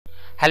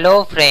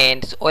Hello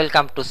friends,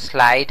 welcome to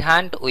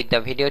SlideHunt with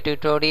the video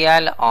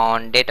tutorial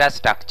on data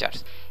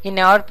structures. In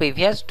our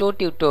previous two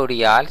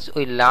tutorials,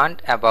 we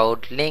learned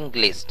about linked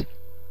list,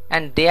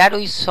 and there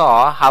we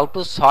saw how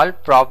to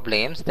solve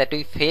problems that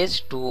we face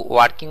to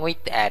working with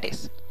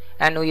arrays,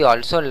 and we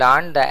also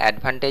learned the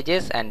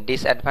advantages and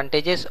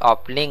disadvantages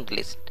of linked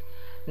list.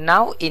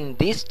 Now in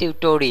this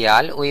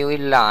tutorial, we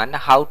will learn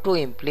how to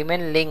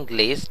implement linked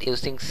list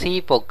using C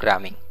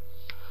programming.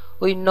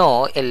 We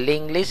know a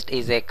linked list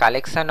is a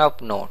collection of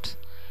nodes,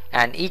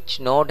 and each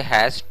node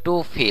has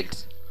two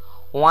fields.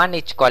 One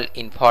is called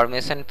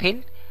information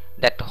field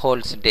that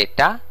holds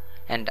data,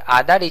 and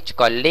other is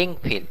called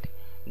link field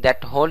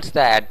that holds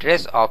the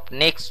address of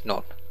next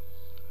node.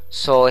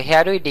 So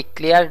here we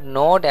declare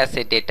node as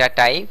a data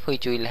type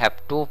which will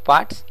have two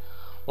parts,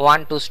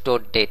 one to store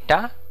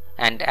data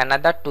and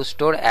another to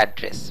store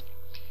address.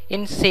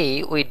 In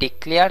C we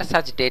declare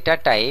such data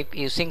type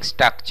using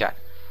structure.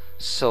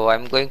 So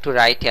I'm going to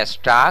write a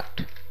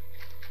struct,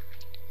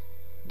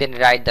 then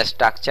write the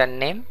structure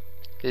name,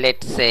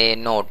 let's say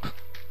node.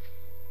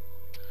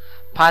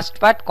 First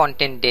part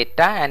contain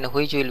data and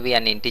which will be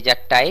an integer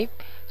type,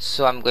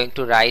 so I'm going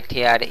to write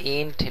here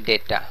int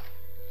data.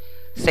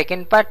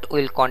 Second part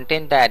will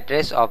contain the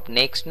address of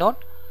next node,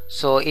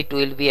 so it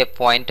will be a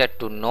pointer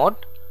to node.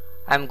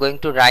 I'm going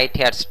to write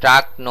here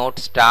struct node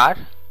star,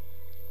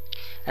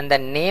 and the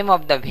name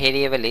of the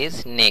variable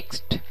is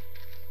next.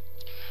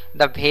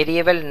 The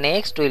variable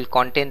next will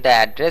contain the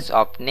address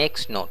of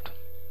next node.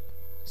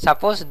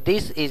 Suppose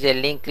this is a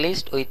linked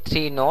list with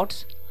three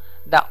nodes.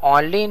 The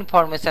only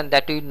information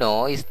that we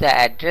know is the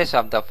address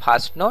of the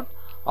first node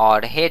or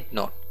head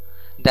node.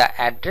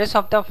 The address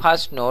of the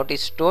first node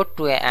is stored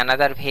to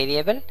another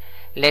variable,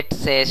 let's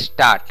say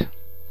start,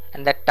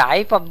 and the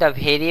type of the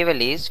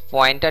variable is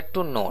pointer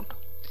to node.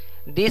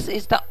 This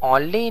is the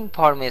only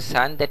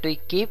information that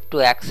we keep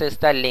to access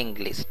the linked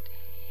list.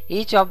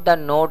 Each of the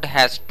node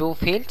has two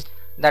fields.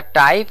 The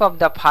type of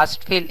the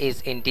first field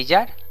is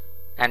integer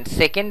and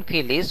second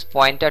field is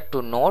pointer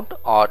to node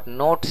or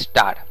node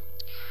star.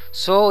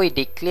 So we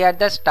declare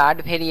the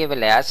start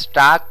variable as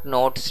struct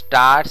node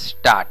star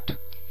start.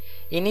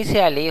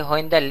 Initially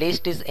when the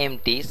list is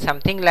empty,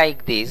 something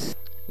like this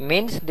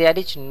means there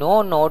is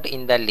no node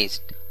in the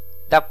list.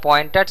 The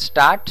pointer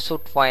start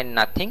should point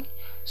nothing,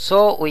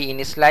 so we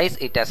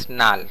initialize it as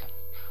null.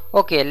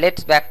 Okay,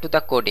 let's back to the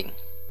coding.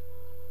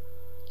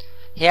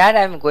 Here I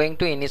am going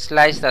to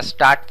initialize the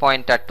start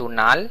pointer to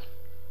null,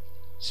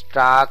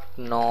 struct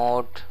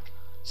node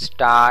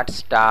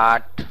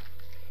start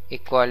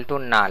equal to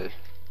null.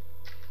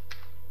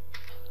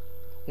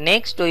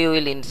 Next we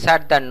will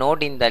insert the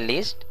node in the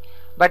list,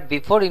 but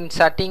before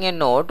inserting a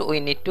node we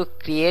need to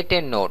create a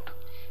node.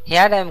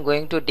 Here I am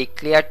going to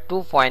declare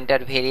two pointer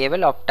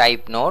variable of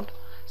type node,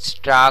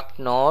 struct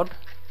node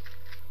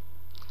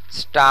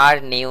star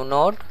new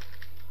node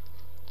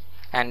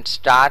and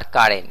star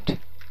current.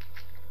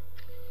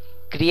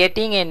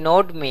 Creating a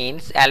node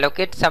means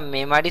allocate some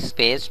memory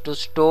space to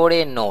store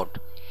a node.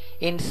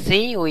 In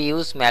C we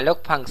use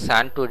malloc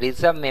function to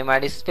reserve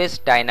memory space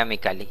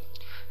dynamically.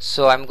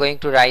 So I'm going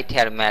to write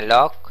here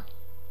malloc,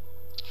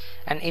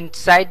 and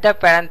inside the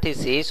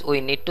parentheses we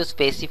need to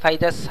specify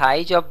the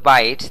size of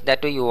bytes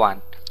that we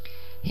want.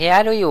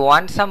 Here we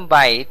want some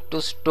byte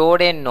to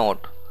store a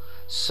node.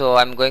 So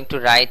I'm going to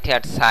write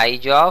here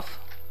size of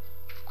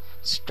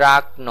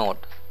struct node.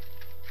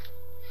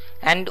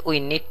 And we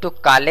need to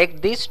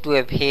collect this to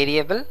a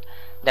variable,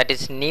 that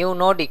is new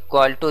node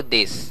equal to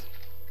this.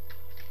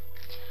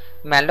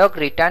 Malloc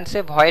returns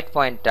a void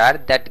pointer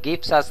that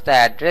gives us the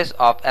address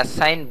of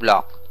assigned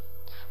block,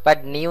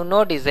 but new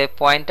node is a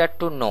pointer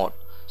to node,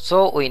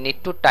 so we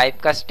need to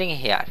typecasting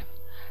here.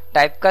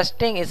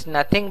 Typecasting is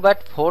nothing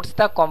but force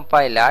the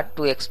compiler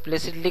to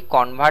explicitly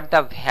convert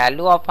the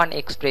value of an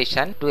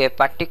expression to a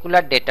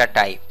particular data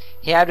type.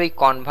 Here we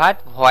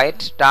convert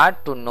void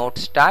start to node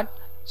start.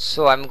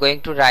 So I'm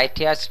going to write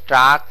here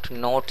struct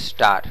node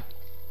star.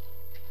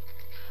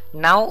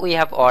 Now we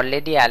have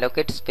already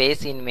allocated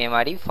space in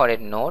memory for a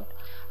node.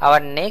 Our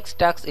next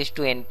task is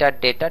to enter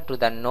data to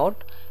the node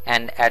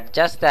and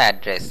adjust the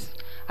address.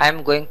 I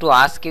am going to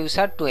ask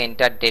user to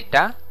enter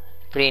data,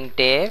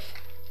 printf,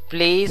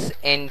 please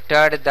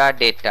enter the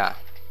data.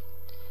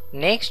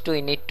 Next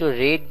we need to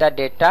read the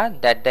data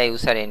that the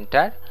user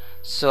entered.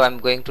 So I'm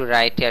going to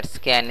write here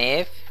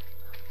scanf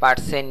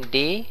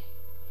 %d,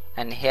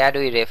 and here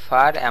we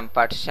refer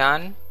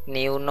ampersand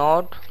new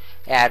node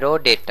arrow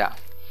data.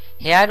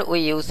 Here we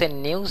use a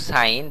new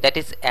sign, that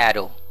is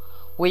arrow.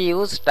 We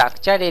use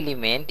structure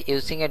element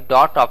using a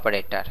dot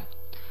operator,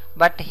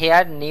 but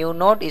here new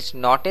node is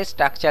not a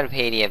structure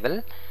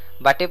variable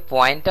but a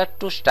pointer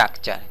to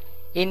structure.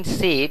 In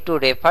C, to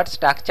refer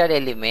structure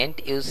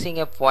element using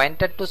a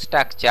pointer to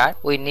structure,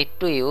 we need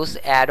to use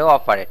arrow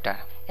operator.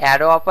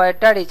 Arrow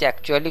operator is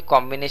actually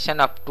combination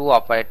of two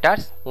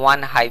operators,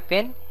 one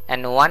hyphen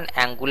and one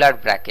angular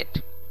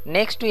bracket.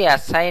 Next we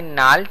assign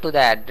null to the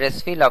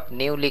address field of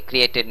newly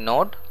created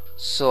node.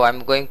 So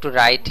I'm going to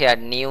write here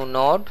new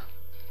node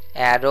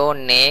arrow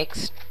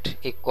next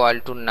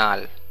equal to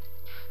null.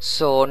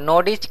 So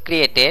node is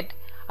created.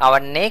 Our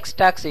next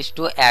task is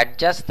to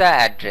adjust the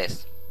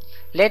address.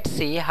 Let's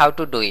see how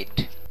to do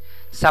it.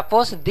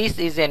 Suppose this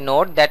is a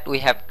node that we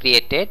have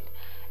created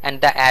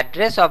and the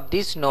address of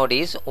this node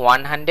is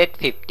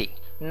 150.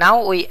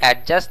 Now we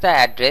adjust the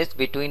address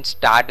between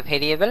start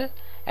variable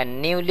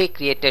and newly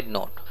created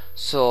node.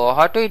 So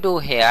what we do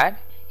here?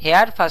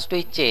 Here first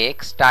we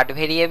check start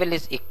variable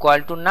is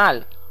equal to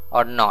null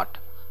or not.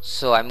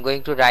 So I'm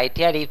going to write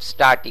here if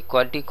start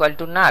equal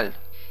to null.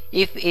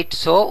 If it's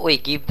so, we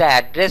give the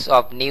address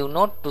of new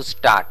node to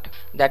start,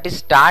 that is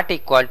start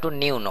equal to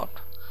new node.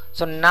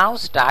 So now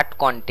start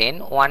contain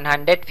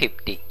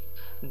 150.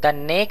 The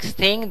next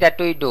thing that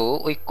we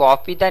do, we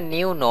copy the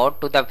new node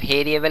to the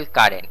variable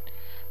current,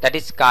 that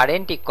is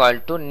current equal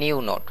to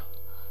new node.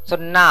 So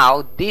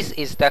now this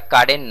is the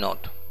current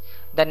node.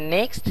 The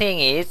next thing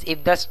is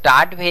if the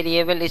start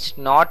variable is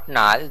not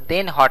null,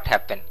 then what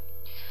happen?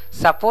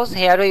 Suppose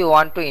here we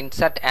want to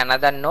insert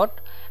another node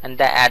and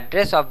the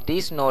address of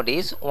this node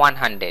is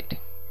 100.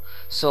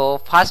 So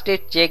first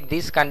it check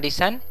this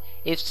condition,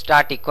 if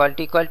start equal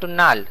to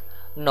null.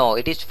 No,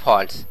 it is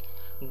false.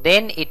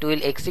 Then it will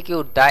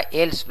execute the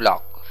else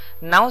block.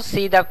 Now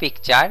see the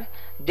picture.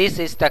 This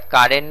is the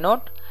current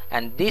node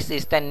and this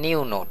is the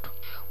new node.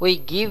 We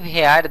give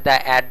here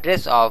the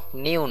address of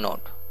new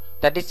node,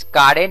 that is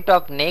current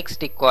of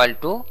next equal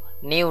to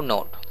new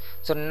node.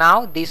 So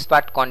now this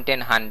part contain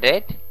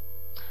 100.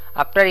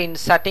 After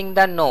inserting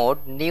the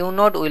node, new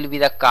node will be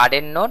the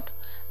current node,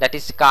 that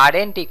is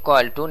current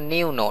equal to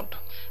new node,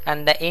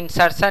 and the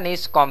insertion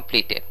is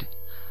completed.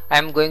 I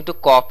am going to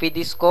copy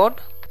this code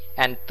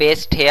and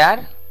paste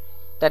here.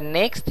 The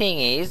next thing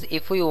is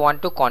if we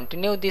want to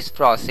continue this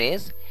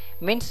process,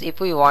 means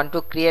if we want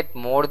to create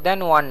more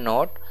than one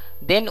node,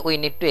 then we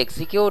need to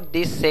execute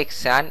this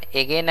section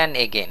again and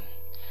again,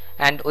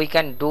 and we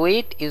can do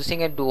it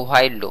using a do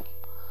while loop.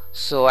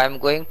 So I am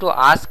going to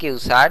ask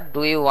user,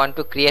 do you want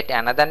to create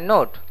another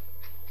node?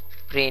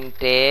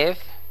 Printf.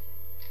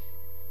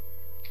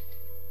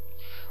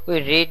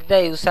 We read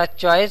the user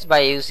choice by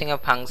using a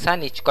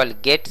function which is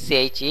called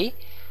getChe.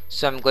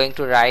 So I am going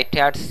to write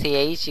here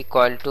ch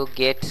equal to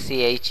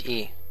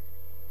getChe.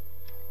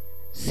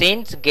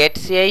 Since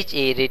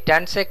getChe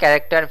returns a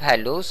character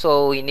value,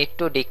 so we need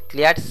to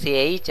declare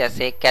ch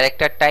as a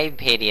character type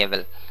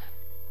variable.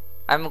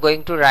 I am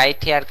going to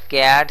write here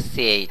char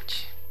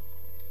ch.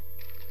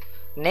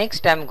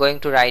 Next I am going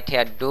to write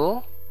here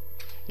do,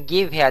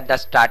 give here the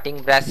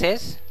starting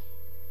braces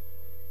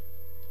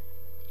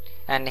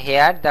and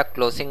here the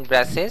closing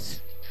braces.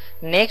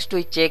 Next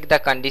we check the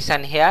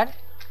condition here,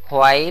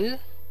 while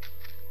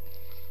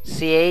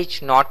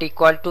ch not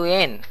equal to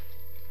n,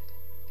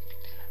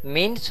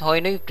 means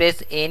when we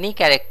press any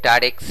character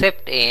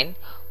except n,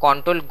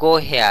 control go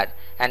here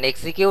and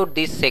execute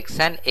this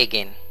section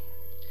again.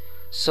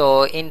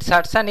 So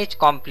insertion is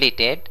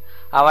completed.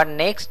 Our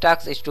next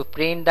task is to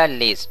print the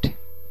list.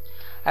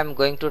 I am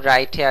going to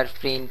write here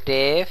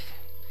printf,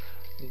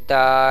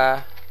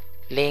 the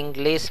linked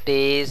list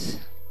is,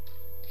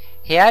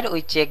 here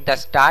we check the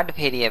start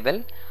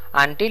variable,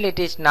 until it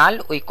is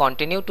null we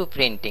continue to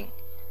printing.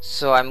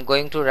 So I am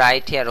going to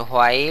write here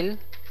while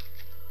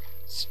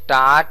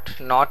start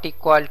not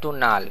equal to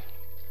null.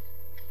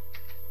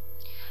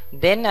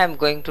 Then I am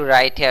going to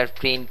write here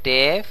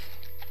printf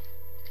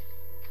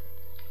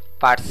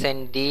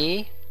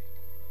 %d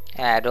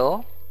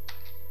arrow,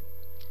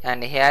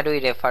 and here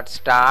we refer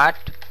start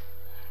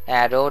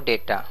arrow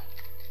data.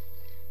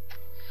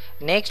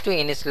 Next we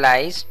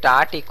initialize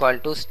start equal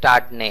to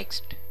start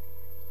next.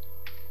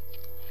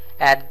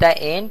 At the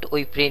end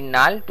we print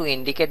null to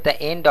indicate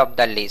the end of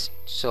the list.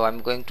 So I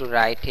am going to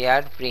write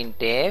here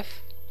printf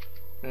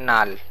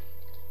null.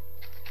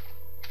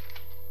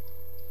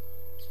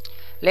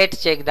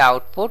 Let's check the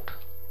output,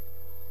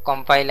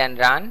 compile and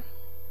run.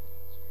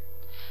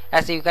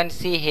 As you can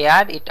see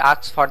here, it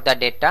asks for the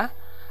data.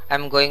 I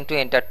am going to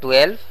enter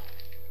 12.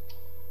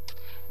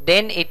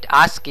 Then it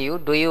asks you,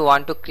 do you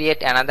want to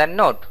create another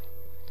node?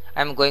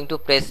 I am going to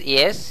press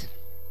yes.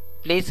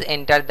 Please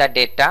enter the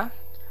data.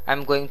 I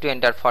am going to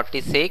enter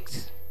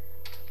 46.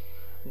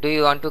 Do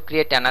you want to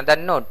create another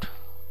node?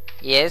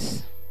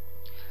 Yes.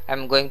 I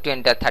am going to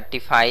enter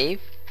 35.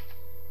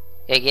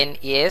 Again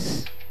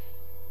yes.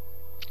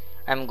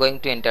 I am going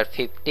to enter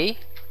 50.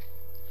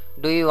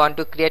 Do you want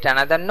to create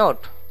another node?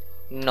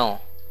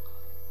 No.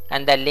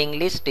 And the linked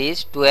list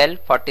is 12,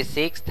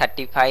 46,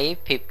 35,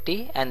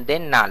 50 and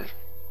then null.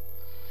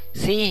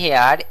 See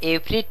here,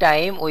 every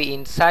time we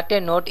insert a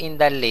node in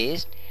the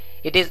list,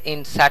 it is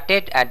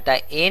inserted at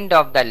the end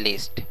of the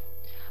list.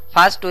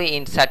 First we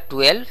insert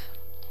 12,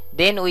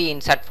 then we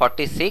insert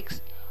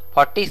 46.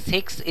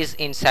 46 is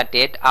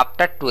inserted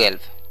after 12.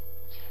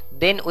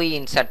 Then we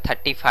insert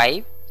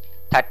 35.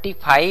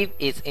 35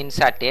 is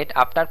inserted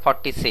after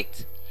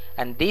 46,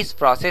 and this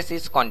process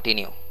is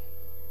continue.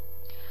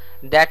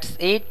 That's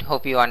it.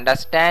 Hope you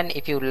understand.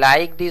 If you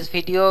like this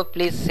video,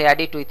 please share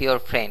it with your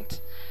friends.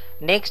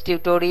 Next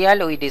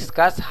tutorial we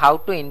discuss how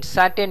to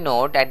insert a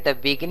node at the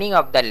beginning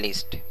of the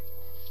list.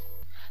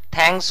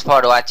 Thanks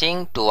for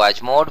watching. To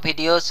watch more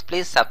videos,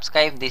 please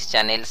subscribe this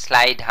channel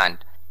SlideHunt.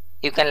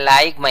 You can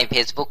like my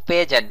Facebook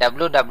page at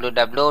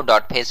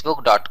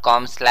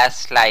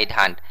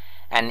www.facebook.com/SlideHunt,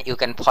 and you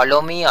can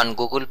follow me on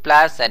Google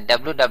Plus at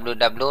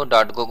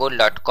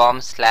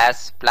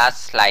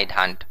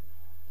www.google.com/+SlideHunt.